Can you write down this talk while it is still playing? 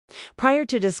Prior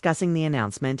to discussing the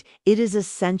announcement, it is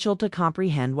essential to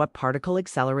comprehend what particle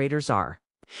accelerators are.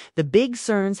 The Big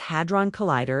CERN's Hadron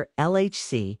Collider,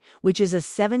 LHC, which is a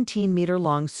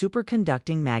 17-meter-long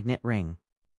superconducting magnet ring,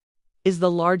 is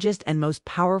the largest and most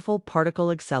powerful particle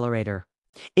accelerator.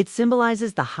 It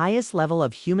symbolizes the highest level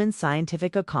of human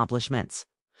scientific accomplishments.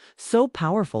 So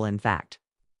powerful, in fact,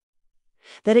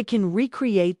 that it can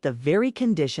recreate the very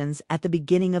conditions at the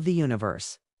beginning of the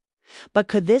universe. But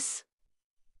could this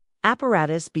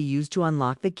apparatus be used to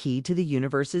unlock the key to the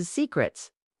universe's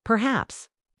secrets? Perhaps.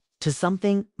 To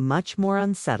something much more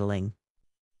unsettling.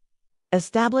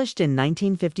 Established in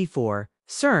 1954,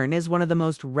 CERN is one of the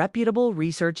most reputable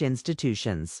research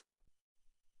institutions.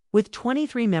 With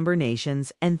 23 member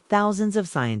nations and thousands of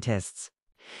scientists,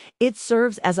 it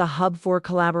serves as a hub for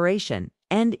collaboration,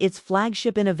 and its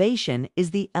flagship innovation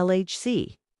is the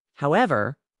LHC.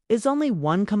 However, is only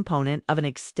one component of an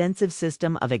extensive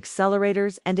system of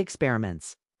accelerators and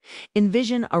experiments.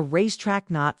 Envision a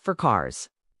racetrack not for cars,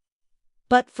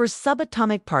 but for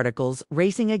subatomic particles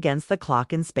racing against the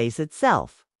clock in space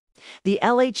itself. The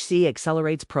LHC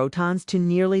accelerates protons to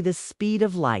nearly the speed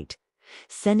of light,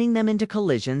 sending them into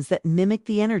collisions that mimic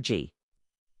the energy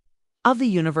of the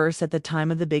universe at the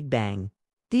time of the Big Bang.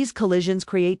 These collisions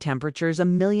create temperatures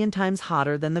 1,000,000 times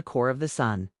hotter than the core of the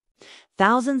Sun.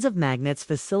 Thousands of magnets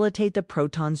facilitate the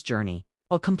proton's journey,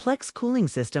 while complex cooling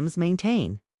systems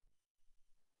maintain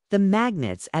the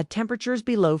magnets at temperatures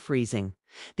below freezing.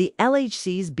 The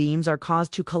LHC's beams are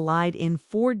caused to collide in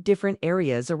 4 different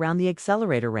areas around the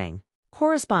accelerator ring,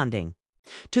 corresponding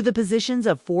to the positions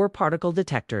of 4 particle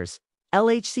detectors: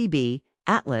 LHCb,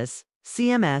 Atlas,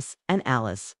 CMS, and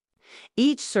Alice.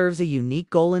 Each serves a unique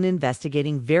goal in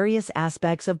investigating various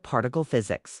aspects of particle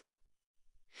physics.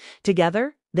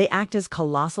 Together, they act as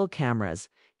colossal cameras,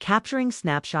 capturing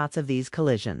snapshots of these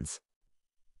collisions.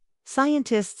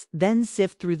 Scientists then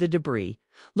sift through the debris,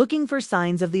 looking for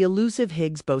signs of the elusive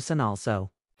Higgs boson,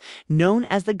 also known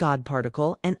as the God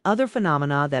particle, and other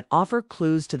phenomena that offer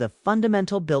clues to the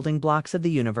fundamental building blocks of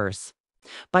the universe.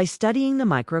 By studying the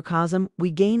microcosm,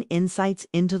 we gain insights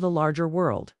into the larger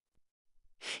world.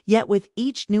 Yet with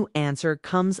each new answer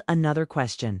comes another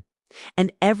question,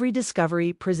 and every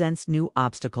discovery presents new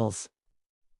obstacles.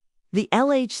 The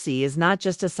LHC is not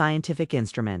just a scientific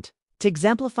instrument. It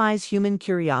exemplifies human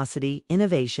curiosity,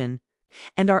 innovation,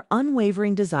 and our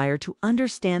unwavering desire to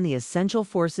understand the essential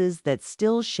forces that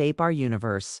still shape our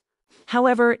universe.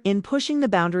 However, in pushing the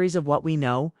boundaries of what we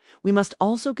know, we must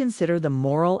also consider the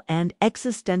moral and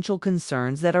existential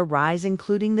concerns that arise,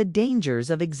 including the dangers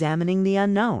of examining the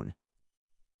unknown,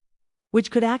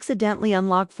 which could accidentally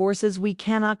unlock forces we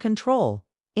cannot control.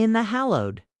 In the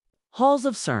hallowed halls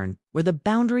of CERN, where the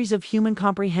boundaries of human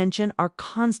comprehension are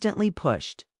constantly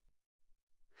pushed,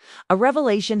 a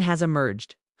revelation has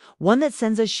emerged, one that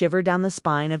sends a shiver down the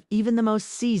spine of even the most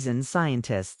seasoned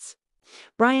scientists.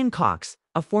 Brian Cox,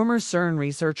 a former CERN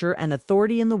researcher and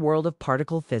authority in the world of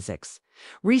particle physics,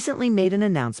 recently made an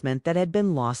announcement that had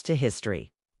been lost to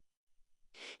history.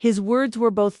 His words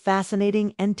were both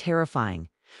fascinating and terrifying,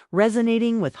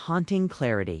 resonating with haunting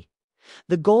clarity.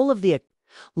 The goal of the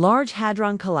Large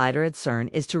Hadron Collider at CERN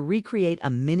is to recreate a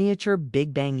miniature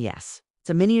Big Bang. Yes, it's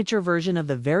a miniature version of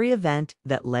the very event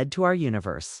that led to our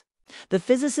universe. The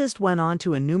physicist went on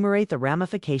to enumerate the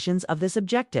ramifications of this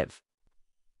objective,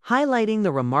 highlighting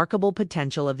the remarkable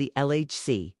potential of the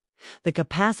LHC, the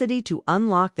capacity to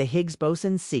unlock the Higgs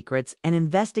boson's secrets and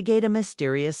investigate a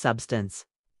mysterious substance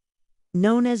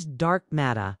known as dark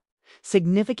matter,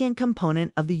 significant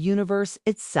component of the universe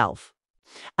itself.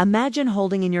 Imagine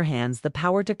holding in your hands the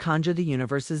power to conjure the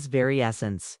universe's very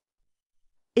essence.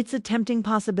 It's a tempting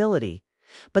possibility,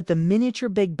 but the miniature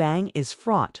Big Bang is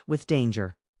fraught with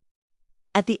danger.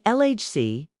 At the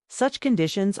LHC, such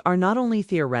conditions are not only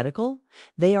theoretical,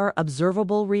 they are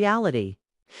observable reality.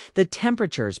 The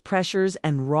temperatures, pressures,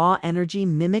 and raw energy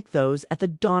mimic those at the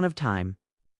dawn of time,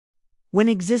 when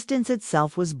existence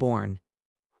itself was born.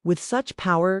 With such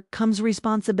power comes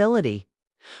responsibility.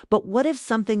 But what if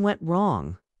something went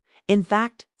wrong? In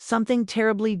fact, something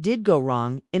terribly did go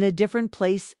wrong in a different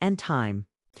place and time.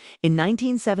 In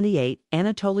 1978,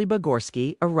 Anatoly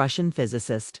Bugorsky, a Russian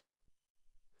physicist,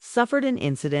 suffered an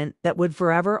incident that would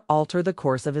forever alter the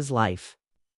course of his life.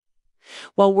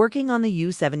 While working on the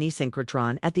U-70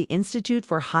 synchrotron at the Institute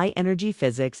for High-Energy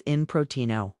Physics in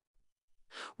Protino,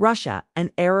 Russia,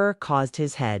 an error caused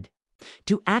his head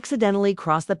to accidentally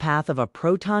cross the path of a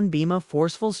proton beam, a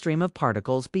forceful stream of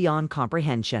particles beyond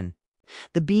comprehension.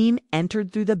 The beam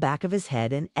entered through the back of his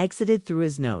head and exited through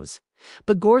his nose.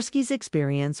 Bugorsky's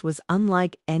experience was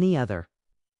unlike any other.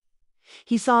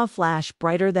 He saw a flash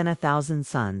brighter than 1,000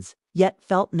 suns, yet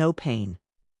felt no pain.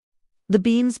 The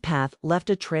beam's path left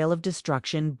a trail of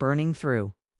destruction burning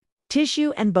through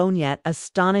tissue and bone, yet,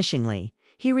 astonishingly,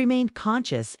 he remained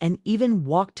conscious and even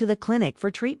walked to the clinic for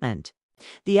treatment.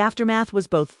 The aftermath was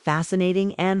both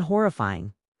fascinating and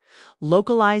horrifying.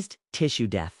 Localized tissue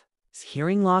death,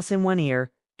 hearing loss in one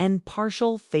ear, and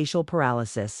partial facial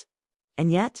paralysis.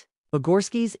 And yet,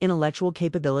 Vygotsky's intellectual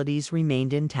capabilities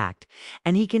remained intact,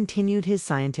 and he continued his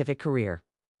scientific career.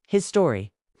 His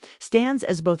story stands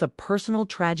as both a personal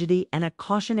tragedy and a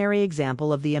cautionary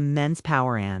example of the immense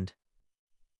power and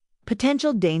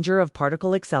potential danger of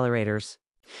particle accelerators.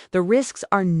 The risks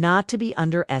are not to be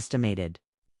underestimated.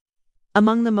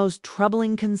 Among the most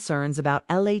troubling concerns about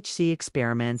LHC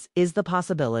experiments is the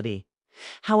possibility,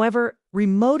 however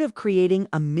remote, of creating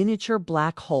a miniature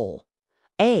black hole.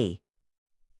 A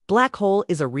black hole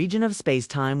is a region of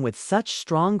space-time with such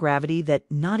strong gravity that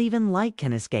not even light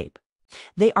can escape.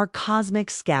 They are cosmic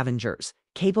scavengers,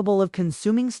 capable of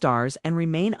consuming stars, and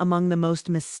remain among the most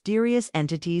mysterious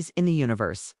entities in the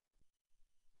universe.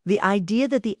 The idea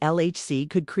that the LHC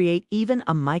could create even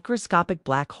a microscopic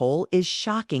black hole is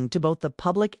shocking to both the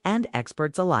public and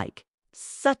experts alike.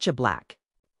 Such a black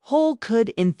hole could,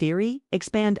 in theory,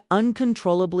 expand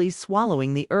uncontrollably,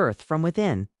 swallowing the Earth from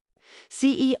within.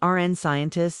 CERN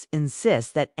scientists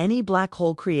insist that any black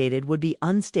hole created would be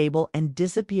unstable and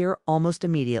disappear almost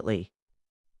immediately.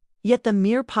 Yet the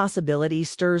mere possibility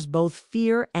stirs both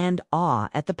fear and awe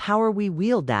at the power we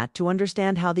wield to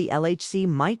understand how the LHC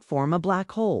might form a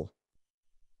black hole.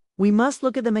 We must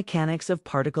look at the mechanics of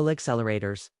particle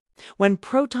accelerators. When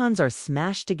protons are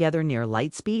smashed together near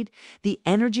light speed, the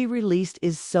energy released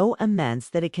is so immense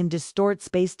that it can distort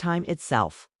space-time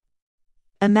itself.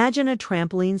 Imagine a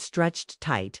trampoline stretched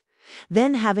tight,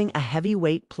 then having a heavy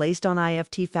weight placed on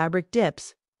IFT fabric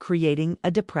dips, creating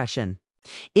a depression.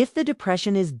 If the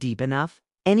depression is deep enough,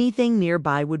 anything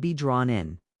nearby would be drawn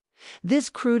in. This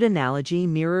crude analogy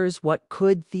mirrors what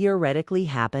could theoretically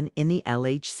happen in the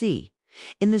LHC,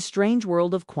 in the strange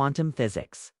world of quantum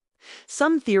physics.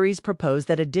 Some theories propose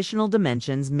that additional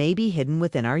dimensions may be hidden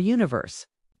within our universe.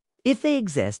 If they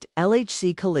exist,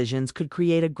 LHC collisions could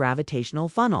create a gravitational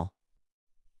funnel,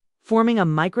 forming a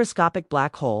microscopic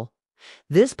black hole.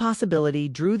 This possibility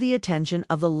drew the attention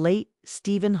of the late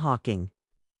Stephen Hawking,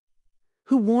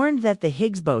 who warned that the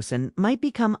Higgs boson might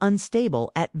become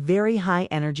unstable at very high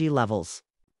energy levels.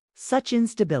 Such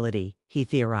instability, he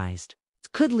theorized,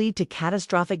 could lead to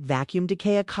catastrophic vacuum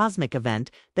decay, a cosmic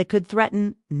event that could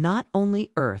threaten not only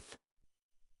Earth,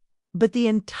 but the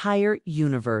entire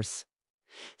universe.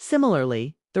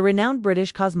 Similarly, the renowned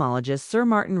British cosmologist Sir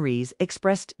Martin Rees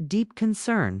expressed deep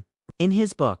concern. In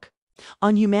his book,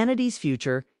 On Humanity's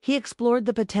Future, he explored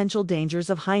the potential dangers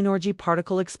of high-energy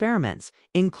particle experiments,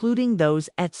 including those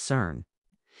at CERN.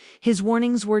 His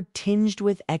warnings were tinged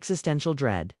with existential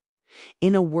dread.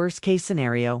 In a worst-case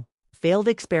scenario, a failed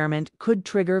experiment could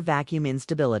trigger vacuum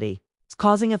instability,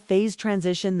 causing a phase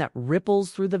transition that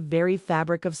ripples through the very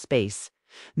fabric of space,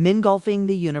 engulfing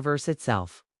the universe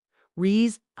itself.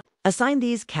 Rees assigned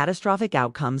these catastrophic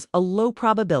outcomes a low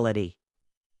probability,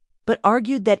 but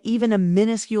argued that even a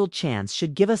minuscule chance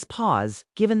should give us pause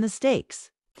given the stakes.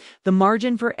 The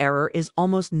margin for error is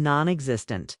almost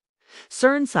non-existent.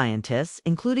 CERN scientists,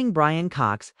 including Brian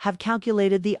Cox, have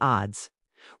calculated the odds,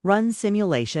 run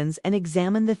simulations, and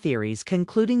examined the theories,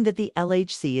 concluding that the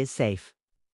LHC is safe.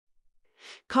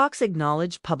 Cox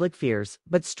acknowledged public fears,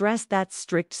 but stressed that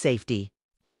strict safety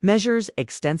measures,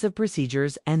 extensive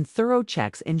procedures, and thorough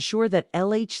checks ensure that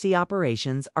LHC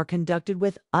operations are conducted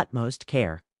with utmost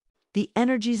care. The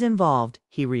energies involved,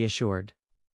 he reassured,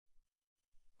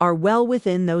 are well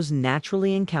within those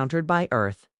naturally encountered by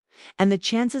Earth, and the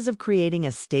chances of creating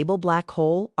a stable black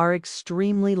hole are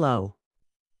extremely low.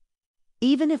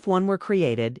 Even if one were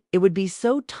created, it would be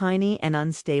so tiny and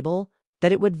unstable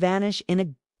that it would vanish in a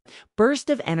burst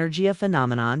of energy, a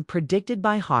phenomenon predicted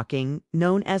by Hawking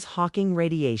known as Hawking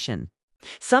radiation.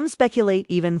 Some speculate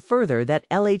even further that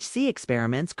LHC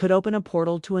experiments could open a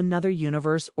portal to another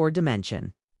universe or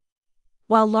dimension.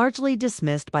 While largely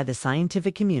dismissed by the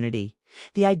scientific community,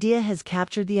 the idea has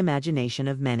captured the imagination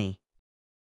of many.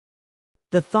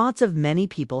 The thoughts of many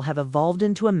people have evolved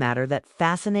into a matter that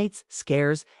fascinates,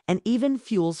 scares, and even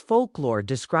fuels folklore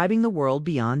describing the world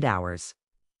beyond ours.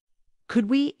 Could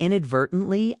we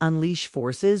inadvertently unleash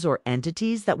forces or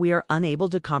entities that we are unable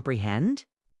to comprehend?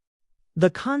 The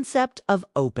concept of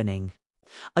opening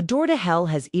a door to hell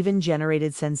has even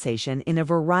generated sensation in a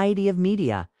variety of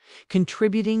media,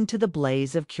 contributing to the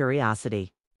blaze of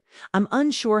curiosity. I'm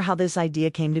unsure how this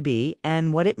idea came to be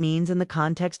and what it means in the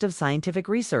context of scientific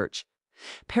research.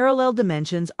 Parallel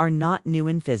dimensions are not new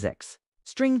in physics.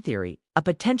 String theory, a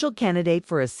potential candidate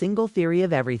for a single theory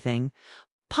of everything,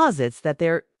 posits that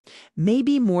there may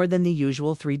be more than the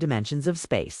usual three dimensions of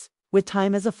space, with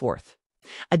time as a fourth.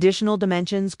 Additional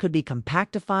dimensions could be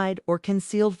compactified or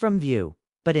concealed from view,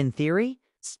 but in theory,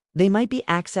 they might be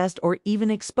accessed or even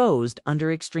exposed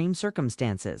under extreme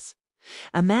circumstances.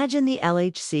 Imagine the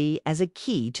LHC as a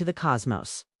key to the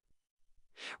cosmos,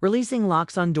 releasing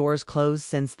locks on doors closed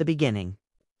since the beginning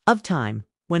of time.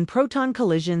 When proton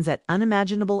collisions at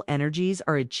unimaginable energies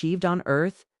are achieved on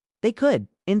Earth, they could,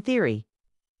 in theory,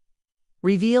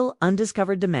 reveal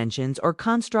undiscovered dimensions or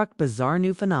construct bizarre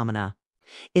new phenomena.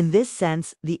 In this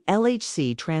sense, the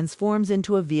LHC transforms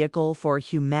into a vehicle for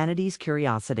humanity's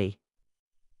curiosity,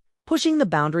 pushing the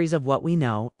boundaries of what we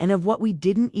know and of what we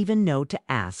didn't even know to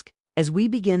ask as we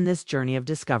begin this journey of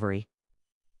discovery.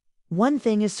 One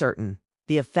thing is certain: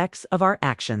 the effects of our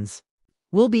actions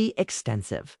will be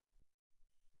extensive.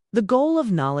 The goal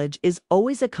of knowledge is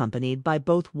always accompanied by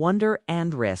both wonder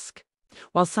and risk.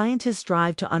 While scientists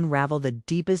strive to unravel the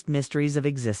deepest mysteries of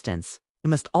existence, we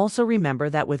must also remember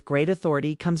that with great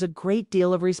authority comes a great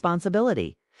deal of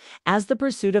responsibility. As the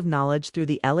pursuit of knowledge through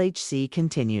the LHC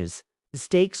continues, the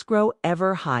stakes grow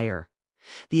ever higher.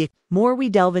 The more we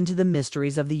delve into the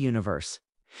mysteries of the universe,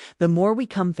 the more we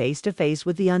come face to face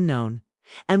with the unknown.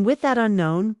 And with that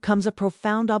unknown comes a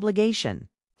profound obligation.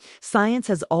 Science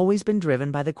has always been driven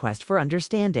by the quest for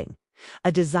understanding,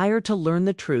 a desire to learn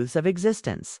the truths of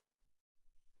existence,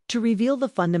 to reveal the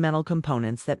fundamental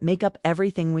components that make up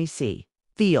everything we see,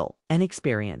 feel, and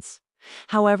experience.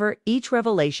 However, each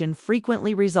revelation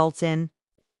frequently results in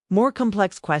more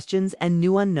complex questions and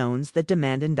new unknowns that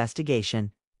demand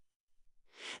investigation.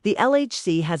 The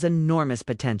LHC has enormous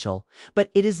potential, but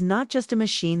it is not just a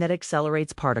machine that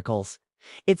accelerates particles.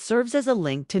 It serves as a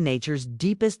link to nature's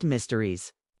deepest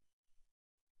mysteries,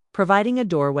 providing a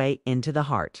doorway into the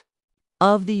heart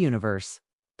of the universe.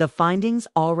 The findings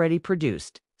already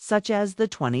produced, such as the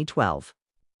 2012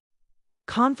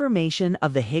 confirmation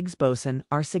of the Higgs boson,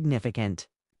 are significant.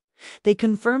 They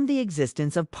confirm the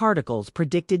existence of particles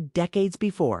predicted decades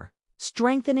before,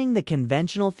 strengthening the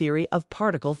conventional theory of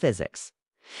particle physics.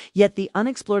 Yet the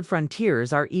unexplored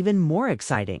frontiers are even more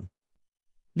exciting.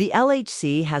 The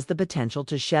LHC has the potential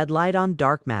to shed light on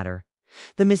dark matter,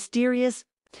 the mysterious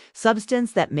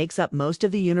substance that makes up most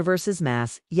of the universe's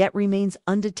mass yet remains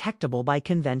undetectable by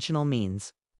conventional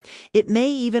means. It may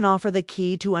even offer the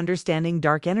key to understanding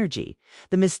dark energy,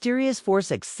 the mysterious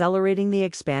force accelerating the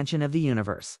expansion of the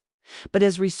universe. But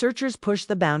as researchers push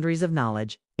the boundaries of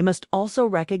knowledge, they must also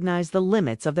recognize the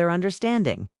limits of their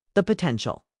understanding. The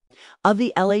potential of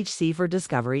the LHC for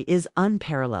discovery is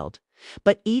unparalleled,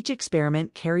 but each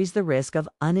experiment carries the risk of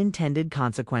unintended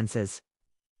consequences.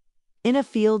 In a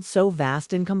field so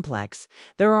vast and complex,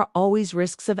 there are always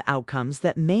risks of outcomes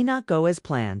that may not go as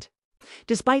planned.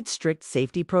 Despite strict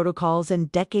safety protocols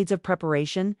and decades of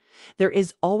preparation, there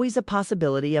is always a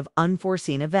possibility of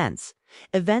unforeseen events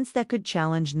that could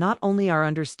challenge not only our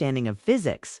understanding of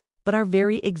physics, but our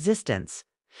very existence.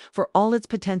 For all its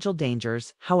potential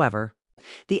dangers, however,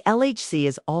 the LHC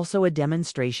is also a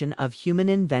demonstration of human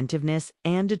inventiveness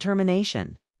and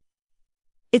determination.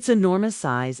 Its enormous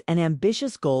size and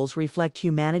ambitious goals reflect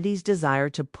humanity's desire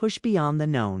to push beyond the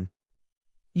known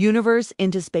universe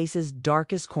into space's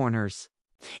darkest corners.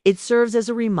 It serves as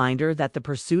a reminder that the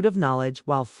pursuit of knowledge,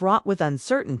 while fraught with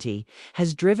uncertainty,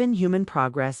 has driven human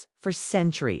progress for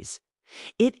centuries.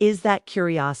 It is that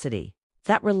curiosity,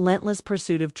 that relentless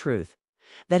pursuit of truth,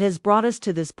 that has brought us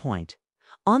to this point,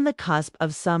 on the cusp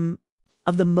of some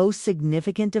of the most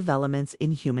significant developments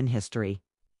in human history.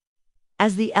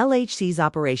 As the LHC's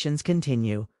operations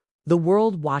continue, the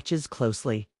world watches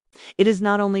closely. It is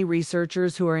not only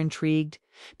researchers who are intrigued.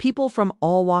 People from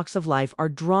all walks of life are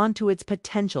drawn to its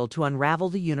potential to unravel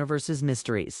the universe's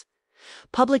mysteries.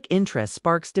 Public interest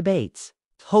sparks debates,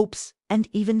 hopes, and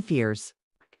even fears.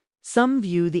 Some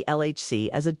view the LHC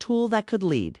as a tool that could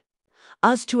lead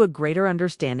us to a greater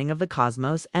understanding of the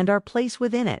cosmos and our place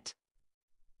within it.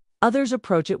 Others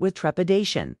approach it with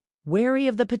trepidation, wary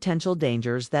of the potential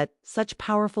dangers that such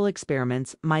powerful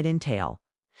experiments might entail.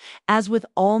 As with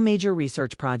all major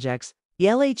research projects, the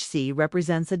LHC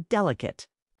represents a delicate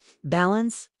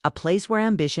balance, a place where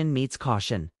ambition meets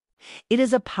caution. It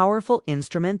is a powerful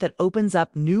instrument that opens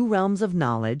up new realms of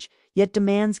knowledge, yet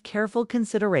demands careful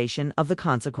consideration of the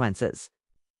consequences.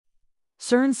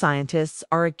 CERN scientists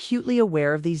are acutely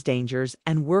aware of these dangers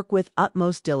and work with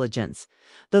utmost diligence,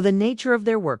 though the nature of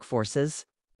their work forces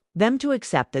them to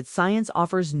accept that science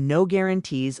offers no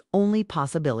guarantees, only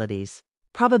possibilities,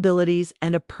 probabilities,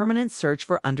 and a permanent search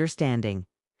for understanding.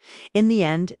 In the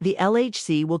end, the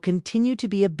LHC will continue to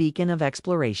be a beacon of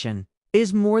exploration,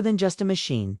 is more than just a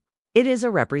machine. It is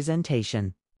a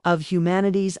representation of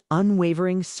humanity's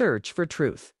unwavering search for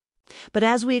truth. But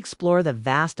as we explore the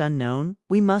vast unknown,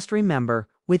 we must remember,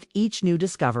 with each new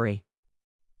discovery,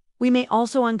 we may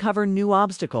also uncover new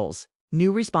obstacles,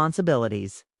 new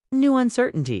responsibilities, new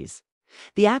uncertainties.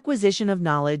 The acquisition of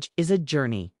knowledge is a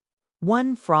journey,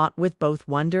 one fraught with both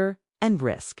wonder and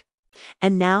risk.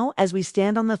 And now, as we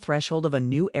stand on the threshold of a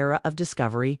new era of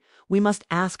discovery, we must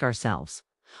ask ourselves,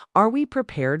 are we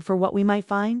prepared for what we might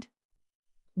find?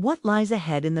 What lies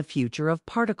ahead in the future of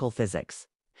particle physics?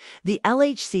 The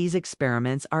LHC's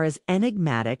experiments are as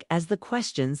enigmatic as the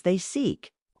questions they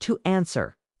seek to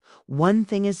answer. One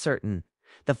thing is certain: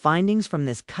 the findings from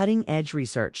this cutting-edge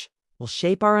research will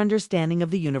shape our understanding of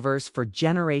the universe for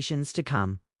generations to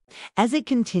come. As it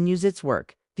continues its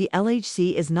work, the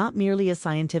LHC is not merely a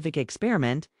scientific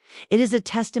experiment, it is a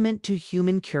testament to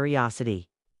human curiosity,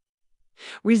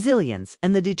 resilience,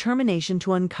 and the determination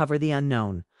to uncover the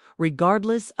unknown,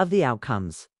 regardless of the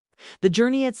outcomes. The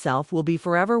journey itself will be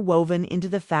forever woven into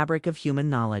the fabric of human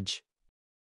knowledge.